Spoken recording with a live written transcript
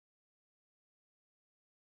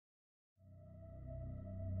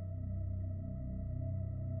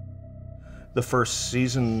The first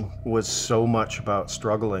season was so much about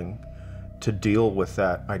struggling to deal with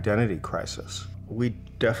that identity crisis. We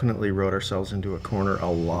definitely wrote ourselves into a corner a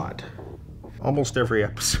lot. Almost every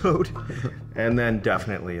episode. And then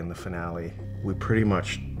definitely in the finale, we pretty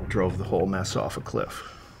much drove the whole mess off a cliff.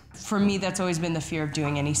 For me, that's always been the fear of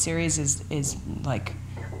doing any series is like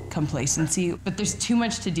complacency. But there's too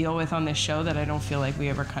much to deal with on this show that I don't feel like we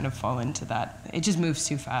ever kind of fall into that. It just moves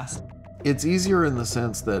too fast. It's easier in the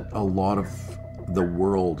sense that a lot of the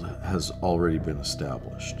world has already been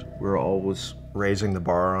established. We're always raising the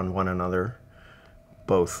bar on one another,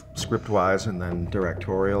 both script-wise and then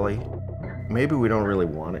directorially. Maybe we don't really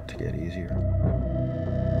want it to get easier.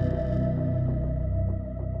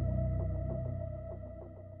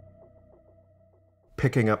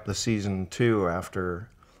 Picking up the season 2 after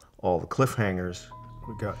all the cliffhangers,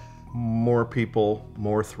 we got more people,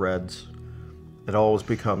 more threads. It always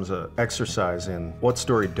becomes an exercise in what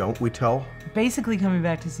story don't we tell? Basically, coming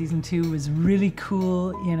back to season 2 was really cool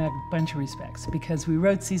in a bunch of respects because we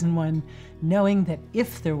wrote season 1 knowing that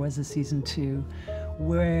if there was a season 2,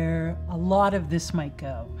 where a lot of this might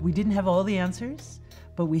go. We didn't have all the answers,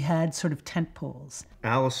 but we had sort of tent poles.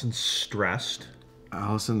 Allison's stressed.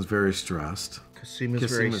 Allison's very stressed.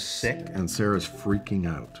 Casima's very sick. And Sarah's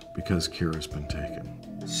freaking out because Kira's been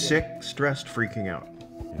taken. Sick, stressed, freaking out.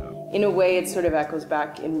 Yeah. In a way, it sort of echoes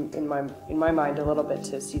back in my mind a little bit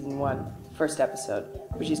to season 1, first episode,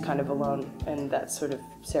 where she's kind of alone, and that's sort of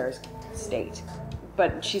Sarah's state.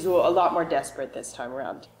 But she's a lot more desperate this time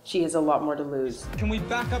around. She has a lot more to lose. Can we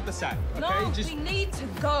back up the set? Okay? No, we need to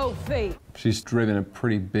go, Fee. She's driven a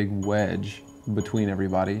pretty big wedge between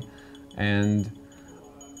everybody, and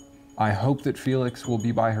I hope that Felix will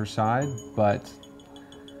be by her side, but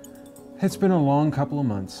it's been a long couple of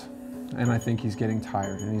months, and I think he's getting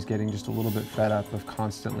tired, and he's getting just a little bit fed up of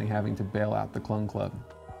constantly having to bail out the clone club.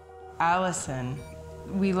 Allison,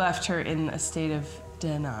 we left her in a state of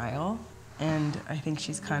denial, and I think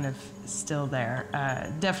she's kind of still there,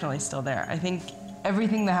 definitely still there. I think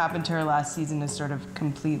everything that happened to her last season has sort of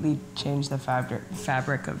completely changed the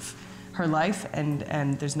fabric of her life,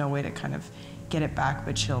 and there's no way to kind of get it back,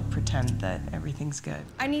 but she'll pretend that everything's good.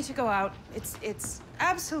 I need to go out. It's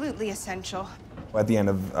absolutely essential. At the end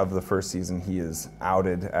of the first season, he is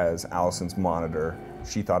outed as Allison's monitor.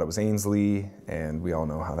 She thought it was Ainsley, and we all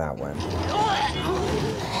know how that went.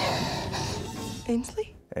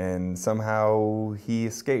 Ainsley? And somehow he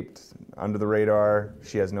escaped under the radar.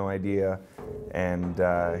 She has no idea, and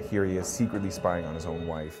here he is secretly spying on his own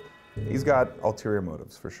wife. He's got ulterior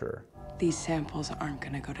motives, for sure. These samples aren't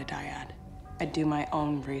gonna go to Dyad. I do my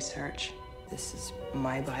own research. This is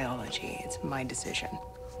my biology. It's my decision.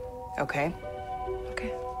 Okay?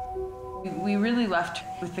 Okay. We really left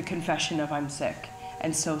with the confession of I'm sick.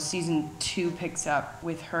 And so season 2 picks up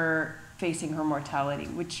with her facing her mortality,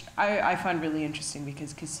 which I find really interesting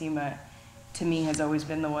because Casima, to me, has always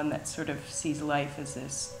been the one that sort of sees life as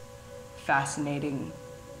this fascinating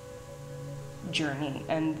journey.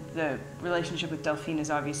 And the relationship with Delphine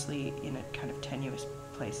is obviously in a kind of tenuous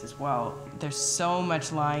place as well. There's so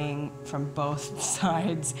much lying from both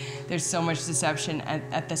sides. There's so much deception.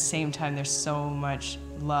 At the same time, there's so much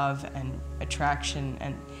love and attraction.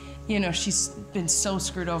 And, you know, she's been so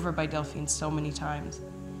screwed over by Delphine so many times.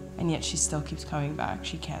 And yet she still keeps coming back.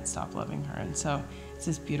 She can't stop loving her. And so it's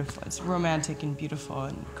just beautiful. It's romantic and beautiful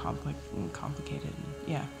and complicated. And,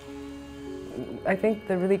 yeah. I think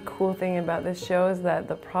the really cool thing about this show is that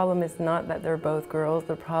the problem is not that they're both girls.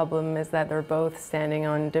 The problem is that they're both standing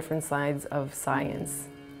on different sides of science.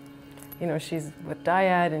 You know, she's with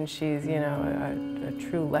Dyad and she's, you know, a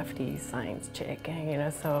true lefty science chick, you know,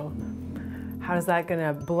 so how is that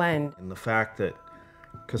gonna blend? And the fact that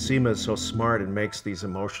Casima is so smart and makes these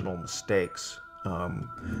emotional mistakes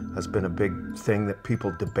has been a big thing that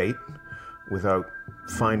people debate without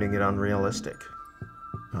finding it unrealistic.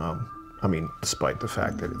 I mean, despite the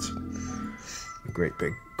fact that it's a great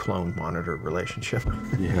big clone monitor relationship.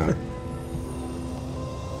 Yeah.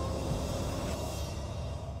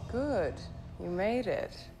 Good, you made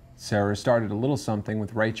it. Sarah started a little something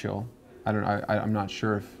with Rachel. I'm not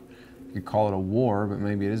sure if you could call it a war, but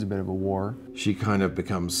maybe it is a bit of a war. She kind of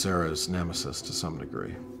becomes Sarah's nemesis to some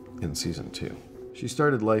degree in season 2. She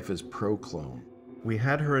started life as pro-clone. We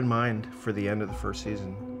had her in mind for the end of the first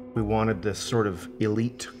season. We wanted this sort of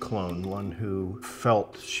elite clone, one who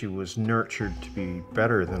felt she was nurtured to be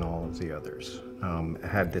better than all of the others,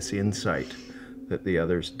 had this insight that the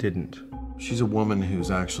others didn't. She's a woman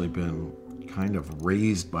who's actually been kind of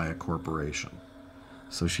raised by a corporation,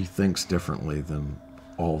 so she thinks differently than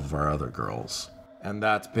all of our other girls. And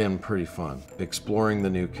that's been pretty fun, exploring the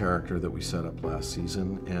new character that we set up last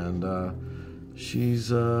season, and she's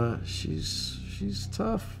tough.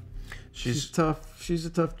 She's tough. She's a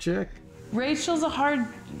tough chick. Rachel's a hard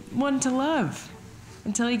one to love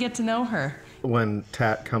until you get to know her. When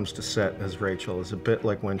Tat comes to set as Rachel is a bit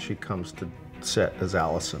like when she comes to set as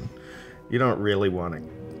Allison. You don't really want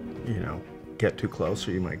to, get too close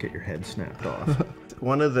or you might get your head snapped off.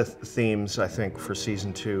 One of the themes, I think, for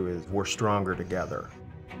season 2 is we're stronger together.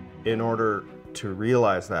 In order to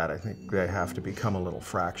realize that, I think they have to become a little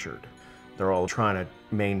fractured. They're all trying to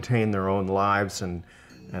maintain their own lives and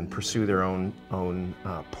pursue their own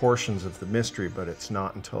portions of the mystery, but it's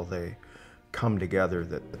not until they come together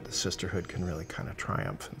that the sisterhood can really kind of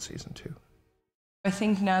triumph in season 2. I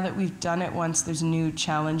think now that we've done it once, there's new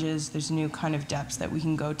challenges, there's new kind of depths that we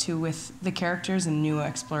can go to with the characters and new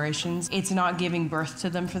explorations. It's not giving birth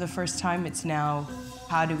to them for the first time, it's now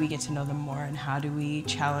how do we get to know them more and how do we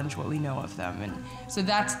challenge what we know of them. And so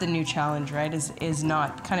that's the new challenge, right, is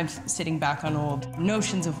not kind of sitting back on old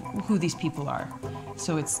notions of who these people are.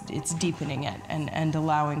 So it's deepening it and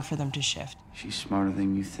allowing for them to shift. She's smarter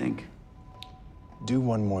than you think. Do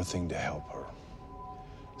one more thing to help her,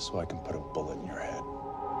 so I can put a bullet in your head.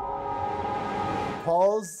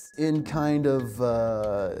 Paul's in kind of,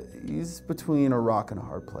 he's between a rock and a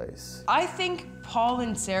hard place. I think Paul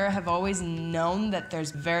and Sarah have always known that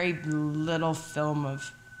there's very little film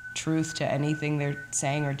of truth to anything they're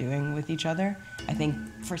saying or doing with each other. I think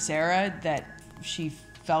for Sarah, that she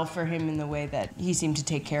fell for him in the way that he seemed to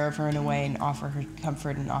take care of her in a way and offer her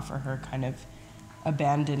comfort and offer her kind of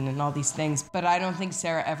abandon and all these things. But I don't think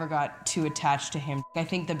Sarah ever got too attached to him. I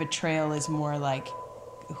think the betrayal is more like,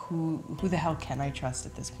 who the hell can I trust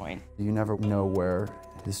at this point? You never know where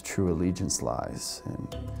his true allegiance lies.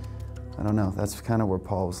 And I don't know, that's kind of where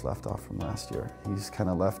Paul was left off from last year. He's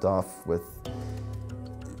kind of left off with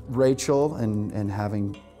Rachel and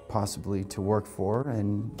having possibly to work for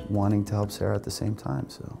and wanting to help Sarah at the same time.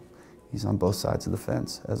 So he's on both sides of the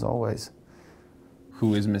fence, as always.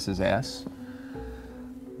 Who is Mrs. S?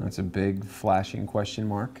 That's a big flashing question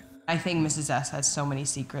mark. I think Mrs. S has so many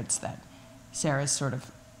secrets that Sarah's sort of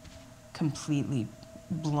completely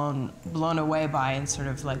blown away by and sort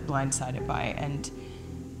of like blindsided by, and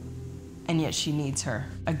yet she needs her.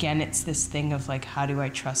 Again, it's this thing of like, how do I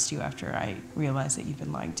trust you after I realize that you've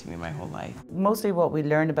been lying to me my whole life? Mostly what we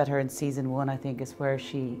learned about her in season 1, I think, is where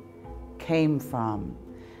she came from,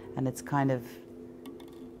 and it's kind of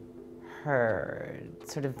her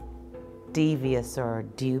sort of devious or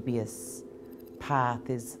dubious path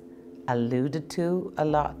is alluded to a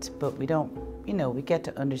lot, but we don't, we get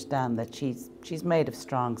to understand that she's made of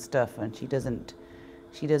strong stuff and she doesn't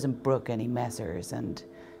brook any messers, and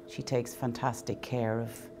she takes fantastic care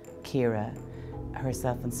of Kira.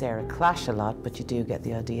 Herself and Sarah clash a lot, but you do get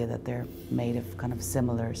the idea that they're made of kind of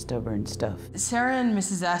similar stubborn stuff. Sarah and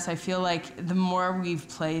Mrs. S, I feel like the more we've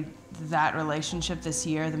played that relationship this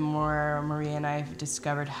year, the more Maria and I have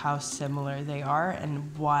discovered how similar they are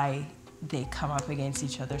and why they come up against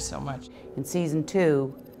each other so much. In season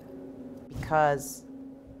 2, because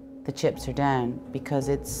the chips are down, because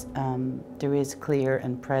it's there is clear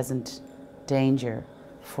and present danger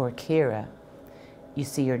for Kira, you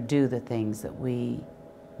see her do the things that we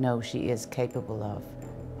know she is capable of.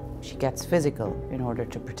 She gets physical in order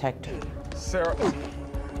to protect her. Sarah,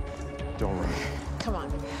 don't run. Come on.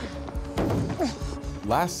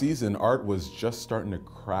 Last season, Art was just starting to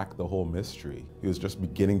crack the whole mystery. He was just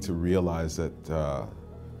beginning to realize that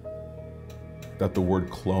that the word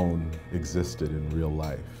clone existed in real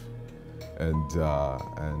life, and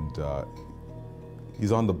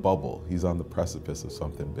he's on the bubble. He's on the precipice of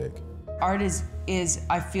something big. Art is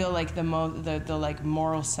I feel like the like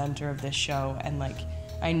moral center of this show, and like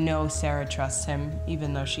I know Sarah trusts him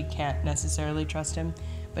even though she can't necessarily trust him,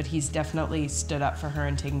 but he's definitely stood up for her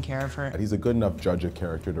and taken care of her. He's a good enough judge of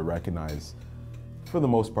character to recognize, for the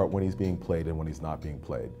most part, when he's being played and when he's not being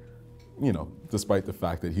played. Despite the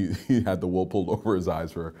fact that he had the wool pulled over his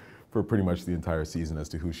eyes for pretty much the entire season as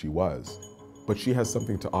to who she was. But she has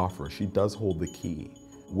something to offer. She does hold the key.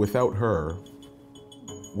 Without her,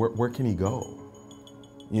 where can he go?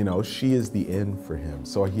 She is the in for him,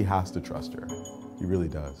 so he has to trust her. He really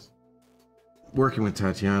does. Working with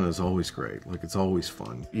Tatiana is always great. Like, it's always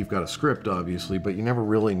fun. You've got a script, obviously, but you never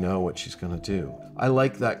really know what she's gonna do. I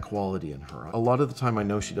like that quality in her. A lot of the time I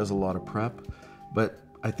know she does a lot of prep, but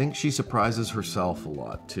I think she surprises herself a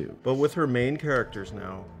lot too. But with her main characters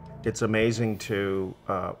now, it's amazing to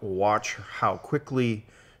watch how quickly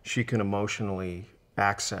she can emotionally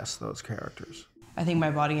access those characters. I think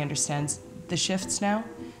my body understands the shifts now,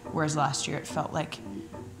 whereas last year it felt like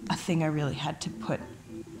a thing I really had to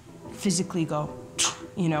physically go,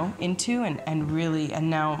 you know, into and really, and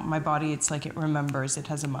now my body, it's like it remembers, it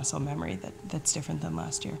has a muscle memory that's different than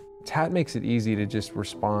last year. Tat makes it easy to just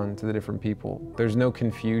respond to the different people. There's no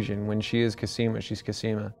confusion. When she is Cosima, she's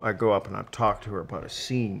Cosima. I go up and I talk to her about a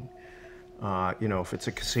scene. You know, if it's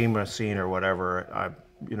a Cosima scene or whatever, I,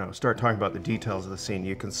 you know, start talking about the details of the scene.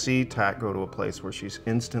 You can see Tat go to a place where she's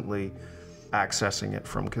instantly accessing it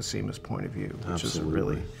from Cosima's point of view, which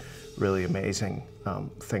Absolutely. is a really amazing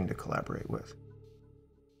thing to collaborate with.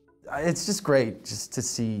 It's just great just to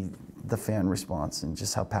see the fan response and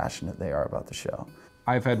just how passionate they are about the show.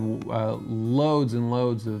 I've had loads and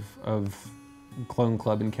loads of Clone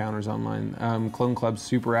Club encounters online. Clone Club's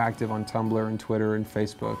super active on Tumblr and Twitter and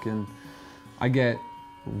Facebook, and I get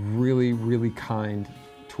really, really kind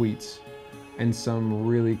tweets and some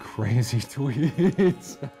really crazy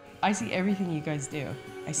tweets. I see everything you guys do.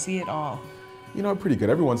 I see it all. You know, I'm pretty good.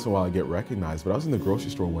 Every once in a while I get recognized, but I was in the grocery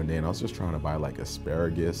store one day and I was just trying to buy like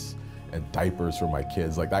asparagus and diapers for my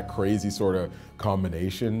kids, like that crazy sort of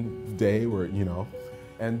combination day where, you know,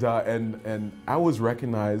 and I was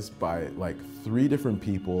recognized by like 3 different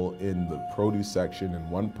people in the produce section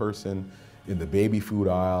and 1 person in the baby food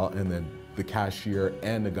aisle and then the cashier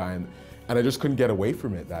and the guy and I just couldn't get away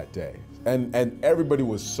from it that day. And everybody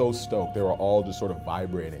was so stoked. They were all just sort of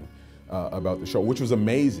vibrating about the show, which was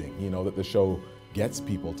amazing, you know, that the show gets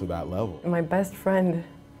people to that level. My best friend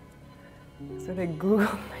sort of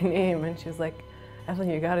Googled my name and she was like,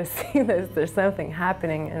 Evelyn, you gotta see this, there's something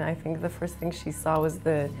happening. And I think the first thing she saw was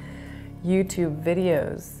the YouTube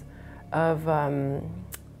videos of,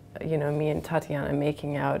 you know, me and Tatiana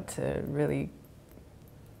making out to really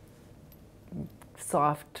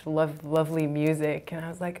soft, lovely music. And I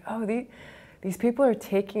was like, oh, these people are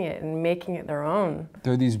taking it and making it their own.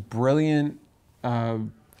 They're these brilliant,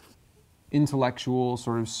 intellectual,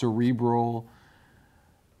 sort of cerebral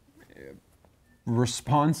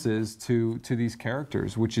responses to these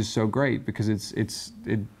characters, which is so great because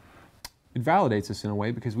it validates us in a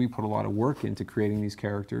way because we put a lot of work into creating these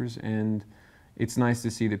characters, and it's nice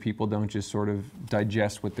to see that people don't just sort of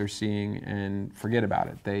digest what they're seeing and forget about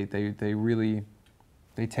it. They really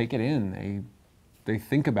take it in. They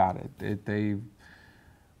think about it. They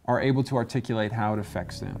are able to articulate how it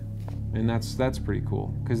affects them, and that's pretty cool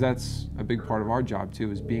because that's a big part of our job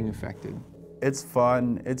too, is being affected. It's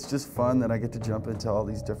fun. It's just fun that I get to jump into all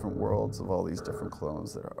these different worlds of all these different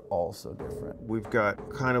clones that are all so different. We've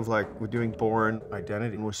got kind of like, we're doing Born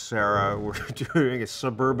Identity with Sarah, we're doing a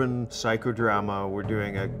suburban psychodrama, we're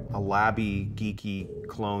doing a labby, geeky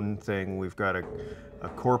clone thing, we've got a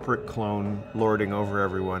corporate clone lording over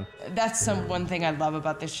everyone. That's one thing I love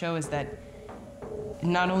about this show is that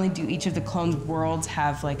not only do each of the clone worlds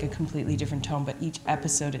have like a completely different tone, but each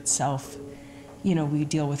episode itself, you know, we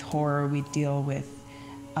deal with horror, we deal with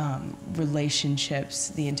relationships,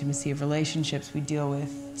 the intimacy of relationships, we deal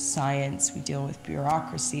with science, we deal with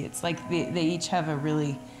bureaucracy. It's like they each have a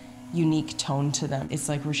really unique tone to them. It's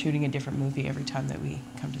like we're shooting a different movie every time that we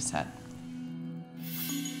come to set.